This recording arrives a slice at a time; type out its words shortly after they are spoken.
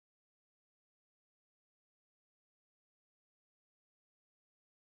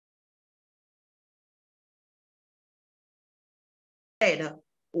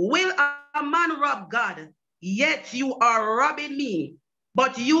will a man rob God? Yet you are robbing me.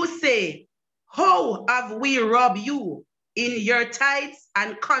 But you say, how have we robbed you? In your tithes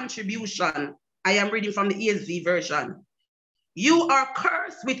and contribution. I am reading from the ESV version. You are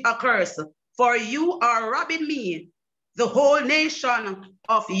cursed with a curse, for you are robbing me, the whole nation,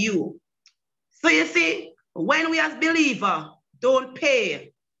 of you. So you see, when we as believers don't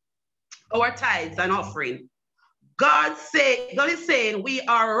pay our tithes and offering, God is saying we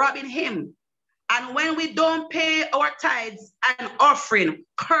are robbing him. And when we don't pay our tithes and offering,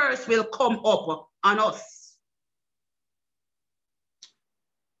 curse will come up on us.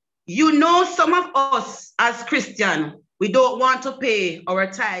 You know, some of us as Christians, we don't want to pay our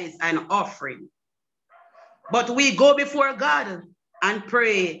tithes and offering. But we go before God and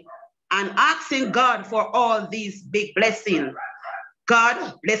pray and asking God for all these big blessings.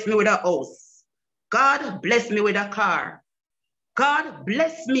 God, bless me with a house. God, bless me with a car. God,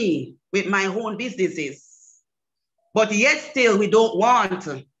 bless me with my own businesses. But yet still we don't want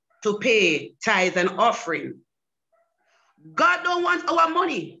to pay tithes and offering. God don't want our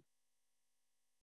money.